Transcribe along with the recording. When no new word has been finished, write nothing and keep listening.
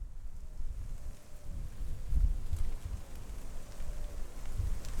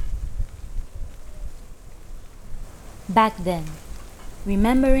Back then,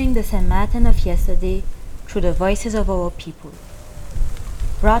 remembering the St.Martin of yesterday through the voices of our people.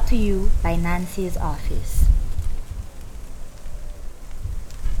 Brought to you by Nancy's office.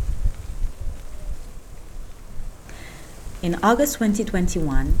 In August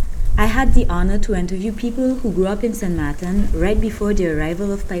 2021, I had the honor to interview people who grew up in St.Martin right before the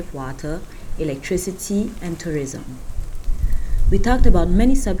arrival of pipe water, electricity, and tourism. We talked about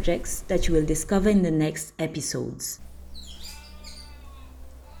many subjects that you will discover in the next episodes.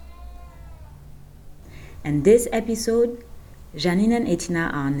 In this episode, Jeanine and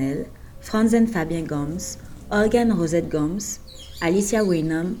Etina Arnell, Frantz and Fabien Gumbs, Olga and Rosette Gumbs, Alicia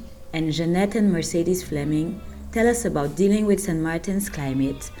Weinum, and Ginette and Mercedes Fleming tell us about dealing with St. Martin's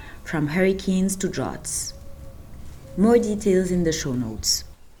climate, from hurricanes to droughts. More details in the show notes.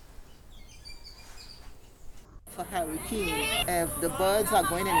 For hurricane, if the birds are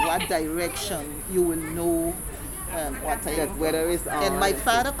going in what direction, you will know what time that weather is on. And my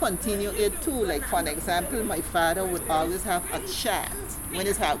father continued it too. Like for an example, my father would always have a chart when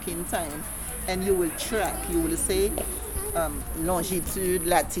it's hurricane time, and you will track. You will say longitude,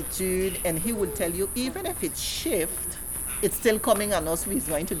 latitude, and he will tell you even if it shifts, it's still coming on us. We're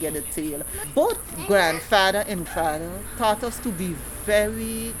going to get a tail. Both grandfather and father taught us to be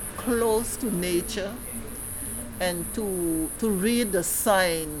very close to nature and to read the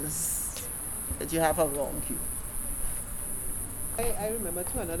signs that you have around you. I remember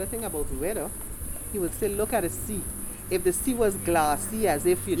too another thing about weather. He would say, look at the sea. If the sea was glossy, as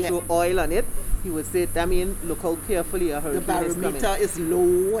if you throw oil on it, he would say, that means look how carefully a hurricane is coming. The barometer is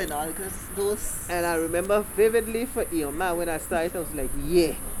low and all those. And I remember vividly for Irma, when I started, I was like,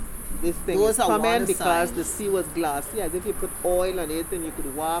 yeah, this thing Those is are coming because signs. the sea was glossy, as if you put oil on it and you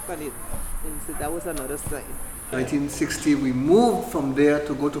could walk on it. And so that was another sign. 1960, we moved from there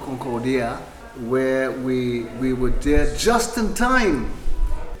to go to Concordia, where we were there just in time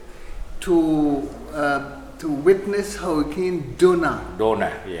to witness Hurricane Donna.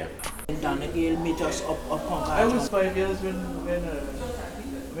 Donna, yeah. Donna Gale met us up Concordia. I was 5 years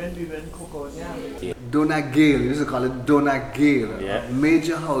when we went Concordia. Yeah. Donna Gale, we used to call it Donna Gale, yeah. A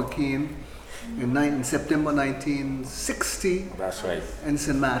major hurricane in September 1960. That's right. In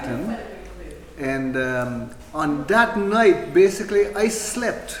St. Martin. And on that night, basically, I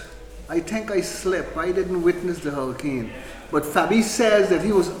slept. I think I slept. I didn't witness the hurricane. But Fabi says that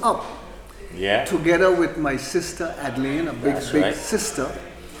he was up. Yeah. Together with my sister Adeline, a big sister,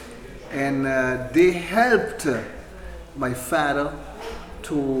 and they helped my father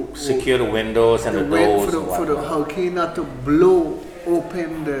to secure the windows and the doors for the hurricane not to blow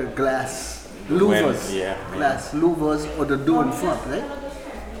open the glass louvers, glass louvers or the door in front, right?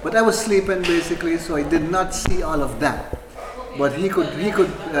 But I was sleeping basically, so I did not see all of that. But he could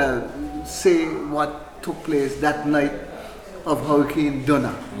say what took place that night of Hurricane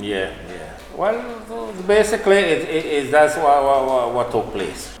Donna. Yeah. Well, basically, that's what took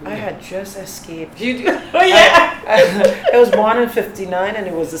place. I had just escaped. Oh yeah! I was born in 59 and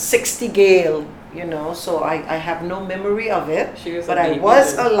it was a 60 gale, so I have no memory of it. But I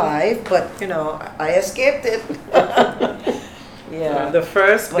was alive, but I escaped it. Yeah. The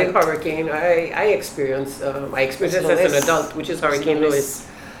first big hurricane I experienced it as an adult, which is Hurricane Louis.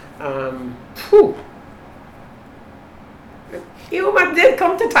 Human did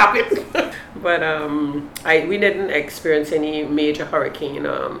come to top it. But we didn't experience any major hurricane.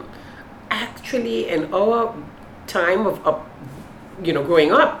 Actually, in our time of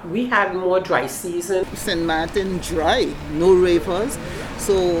growing up, we had more dry season. St. Martin dry, no rivers.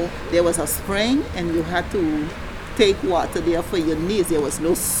 So there was a spring and you had to take water there for your knees. There was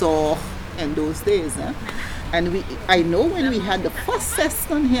no saw in those days. And I know when we had the first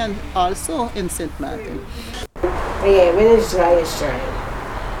session here also in St. Martin. Yeah, when it's dry, it's dry.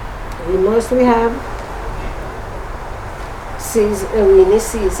 We mostly have rainy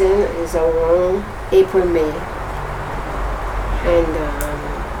season is around April, May. And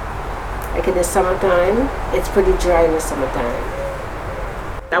like in the summertime, it's pretty dry in the summertime.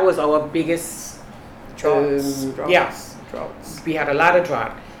 That was our biggest droughts. We had a lot of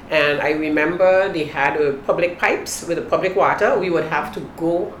drought. And I remember they had public pipes with the public water. We would have to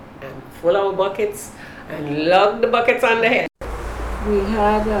go and fill our buckets and lug the buckets on the head. We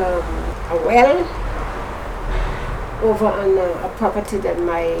had a well over on a property that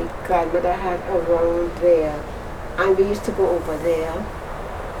my grandmother had around there. And we used to go over there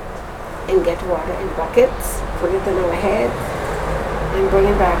and get water in buckets, put it on our heads, and bring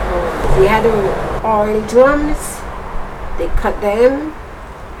it back home. We had oil drums. They cut them,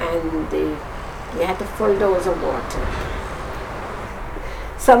 and we had to fill those of water.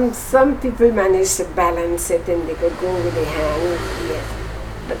 Some people manage to balance it and they could go with their hand, yes.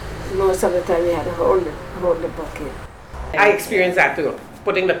 But most of the time you had to hold the bucket. I experienced that too.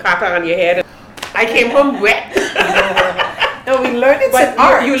 Putting the kata on your head. I came home wet. No, we learned it's But an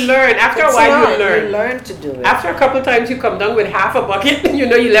art. you learn. After It's a while, an art. you learn. You learn to do it. After a couple times, you come down with half a bucket. You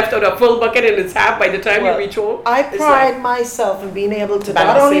know, you left out a full bucket and it's half by the time you reach home. I It's pride myself in being able to not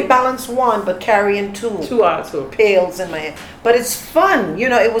Balance only it. balance one, but carrying two also. pails in my hand. But it's fun. You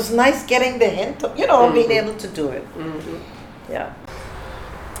know, it was nice getting the hint of, being able to do it. Yeah.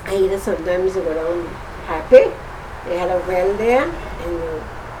 I either sometimes you go down happy. They had a well there and you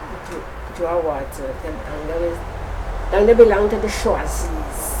draw water. And they belong to the Schwarzes.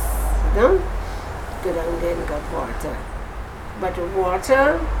 You know? Go down there and get water. But the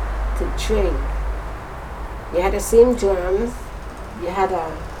water to drink. You had the same drums. You had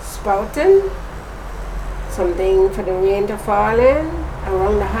a spouting. Something for the rain to fall in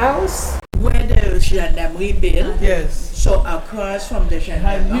around the house. Where the gendarmerie built, Yes. so across from the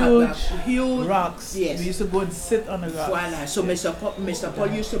Had gendarmerie, huge rocks. Yes. We used to go and sit on the rocks. Voila. So Mr. Paul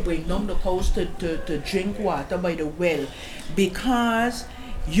used to bring down the cows to drink water by the well, because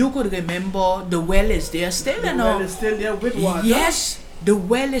you could remember the well is there still, The well is still there with water. Yes, the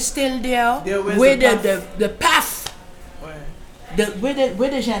well is still there. There was where the the path, where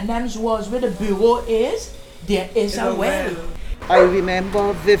the gendarmes was, where the bureau is, there is a well. I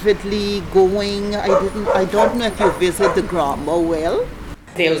remember vividly going. I don't know if you visit the Grand Bas well.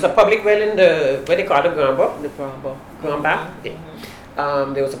 There was a public well in the, what they call the Grand Bas? The Grand Bas.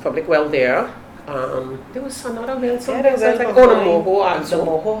 There was a public well there. There was another well somewhere. The moho also. The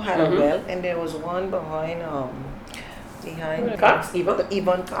moho had a well, and there was one behind Cocks, Yvonne?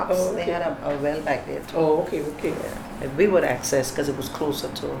 Yvonne Cocks. Oh, okay. They had a well back there too. Oh, okay. Yeah. And we would access because it was closer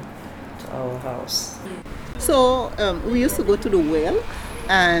to our house. So we used to go to the well,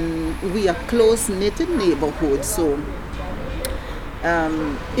 and we are close-knitted neighborhood. So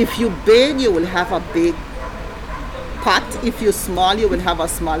if you big, you will have a big pot. If you're small, you will have a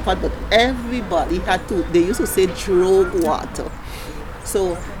small pot. But everybody had to. They used to say drogue water.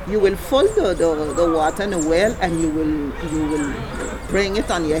 So you will fill the water in the well, and you will bring it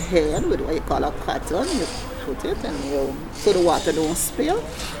on your head with what you call a cotton. You put it, and so the water don't spill,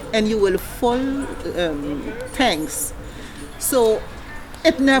 and you will fill tanks. So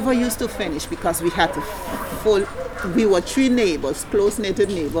it never used to finish because we had to fill. We were 3 neighbors, close-knitted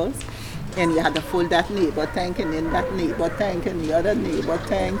neighbors, and you had to fill that neighbor tank, and then that neighbor tank, and the other neighbor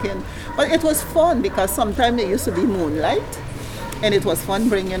tank, but it was fun because sometimes there used to be moonlight. And it was fun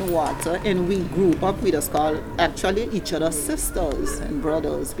bringing water, and we grew up with us called actually each other's sisters and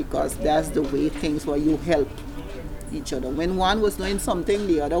brothers, because that's the way things were. You help each other. When one was doing something,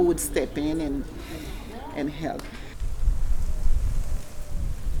 the other would step in and help.